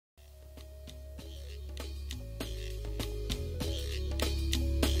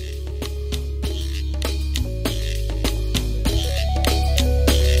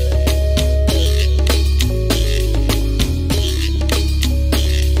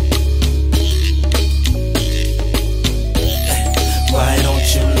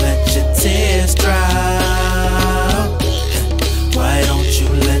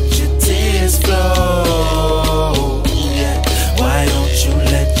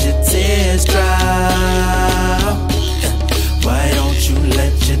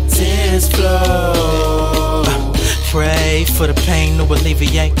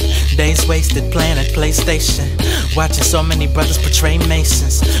alleviate days wasted playing at PlayStation, watching so many brothers portray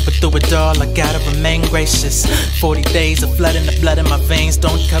Masons. But through it all, I gotta remain gracious. 40 days of flooding the blood in my veins.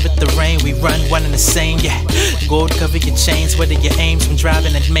 Don't covet the rain, we run one and the same, yeah. Gold cover your chains, whether your aims from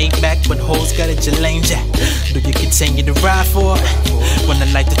driving at Maybach, but hoes gutted your lanes, yeah. Do you continue to ride for it when the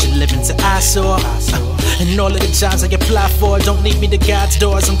life that you live into eyesore? And all of the jobs I apply for don't lead me to God's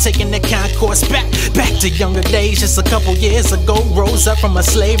doors. I'm taking that concourse back to younger days. Just a couple years ago, rose up from a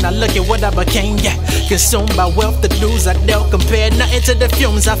slave. Now look at what I became, yeah. Consumed by wealth, the dues I dealt, compared nothing to the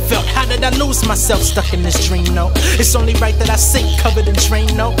fumes I felt. How did I lose myself stuck in this dream, no? It's only right that I sink covered in train,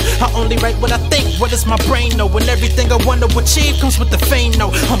 no? I only write what I think, what does my brain know? When everything I want to achieve comes with the fame,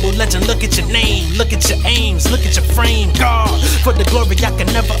 no? Humble legend, look at your name, look at your aims, look at your frame. God, for the glory I can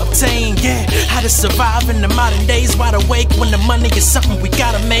never obtain, yeah. How to survive in the modern days, wide awake when the money is something we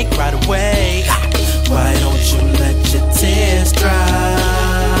gotta make right away. Why don't you let your tears dry?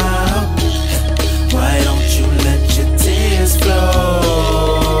 Why don't you let your tears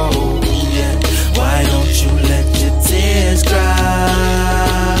flow? Yeah. Why don't you let your tears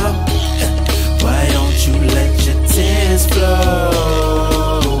dry? Why don't you let your tears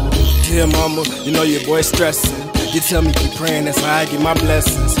flow? Dear mama, you know your boy's stressing. You tell me keep praying, that's how I get my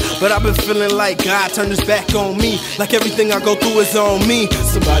blessings. But I've been feeling like God turned his back on me, like everything I go through is on me.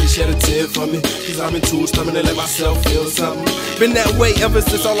 Somebody shed a tear for me, cause I've been too stubborn to let myself feel something. Been that way ever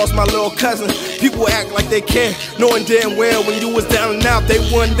since I lost my little cousin. People act like they care, knowing damn well when you was down and out, they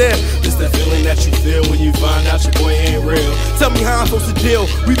wasn't there. It's that feeling that you feel when you find out your boy ain't real. Tell me how I'm supposed to deal.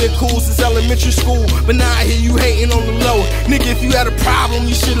 We been cool since elementary school, but now I hear you hating on the low. Nigga, if you had a problem,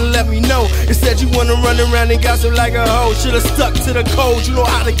 you should've let me know. Instead you wanna run around and gossip like a hoe. Should've stuck to the code, you know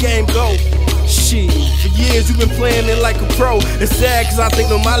how the game go. Shit, for years you've been playing it like a pro. It's sad cause I think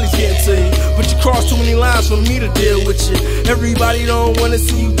the Molly's getting to you, but you cross too many lines for me to deal with you. Everybody don't wanna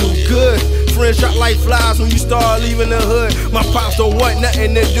see you do good. Friends drop like flies when you start leaving the hood. My pops don't want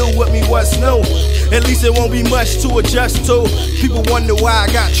nothing to do with me what's new. At least it won't be much to adjust to. People wonder why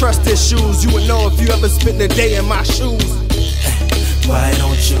I got trust issues. You would know if you ever spent a day in my shoes. Why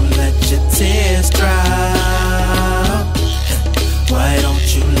don't you let your tears dry? Why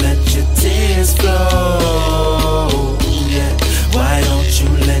don't you let your tears flow? Yeah. Why don't you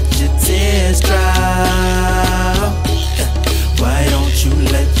let your tears dry? Why don't you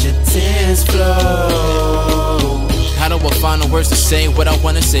let your tears flow? How do I find the words to say what I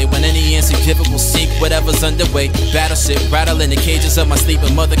wanna say when any answer given will seek whatever's underway? Battleship, rattle in the cages of my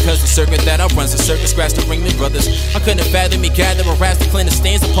sleeping mother, cause the circuit that I run's a circus scratch to bring me brothers. I couldn't fathom me gather a raps to clean the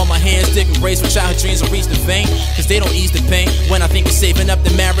stains upon my hands, digging graves with childhood dreams and reach the vein, cause they don't ease the pain. When I think of saving up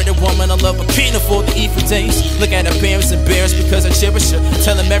to marry the woman I love, I can't afford to eat for days. Look at her parents embarrassed because I cherish her,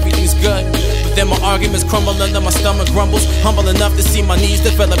 tell them everything's good, but then my arguments crumble under my stomach grumbles. Humble enough to see my knees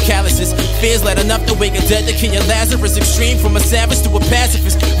develop calluses. Fears light enough to wake a dead to King Lazarus. Extreme from a savage to a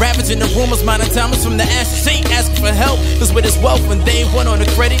pacifist, ravaging the rumors, minding Thomas from the ashes. Ain't asking for help, cause with his wealth when they ain't one on the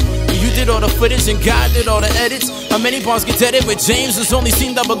credit. You did all the footage and God did all the edits. How many bars get deaded, but James has only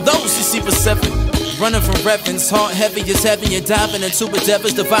seen double those. You see for 7. Running from reverence, heart heavy as heaven. You're diving into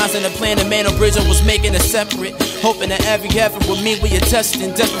endeavors, devising a plan. A man on bridge and was making it separate, hoping that every effort would meet what you're testing.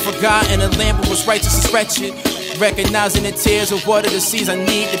 Desperate for God and a lamb who was righteous and wretched, recognizing the tears of water the seas I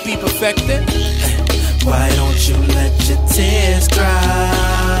need to be perfected. Why don't you let your tears dry?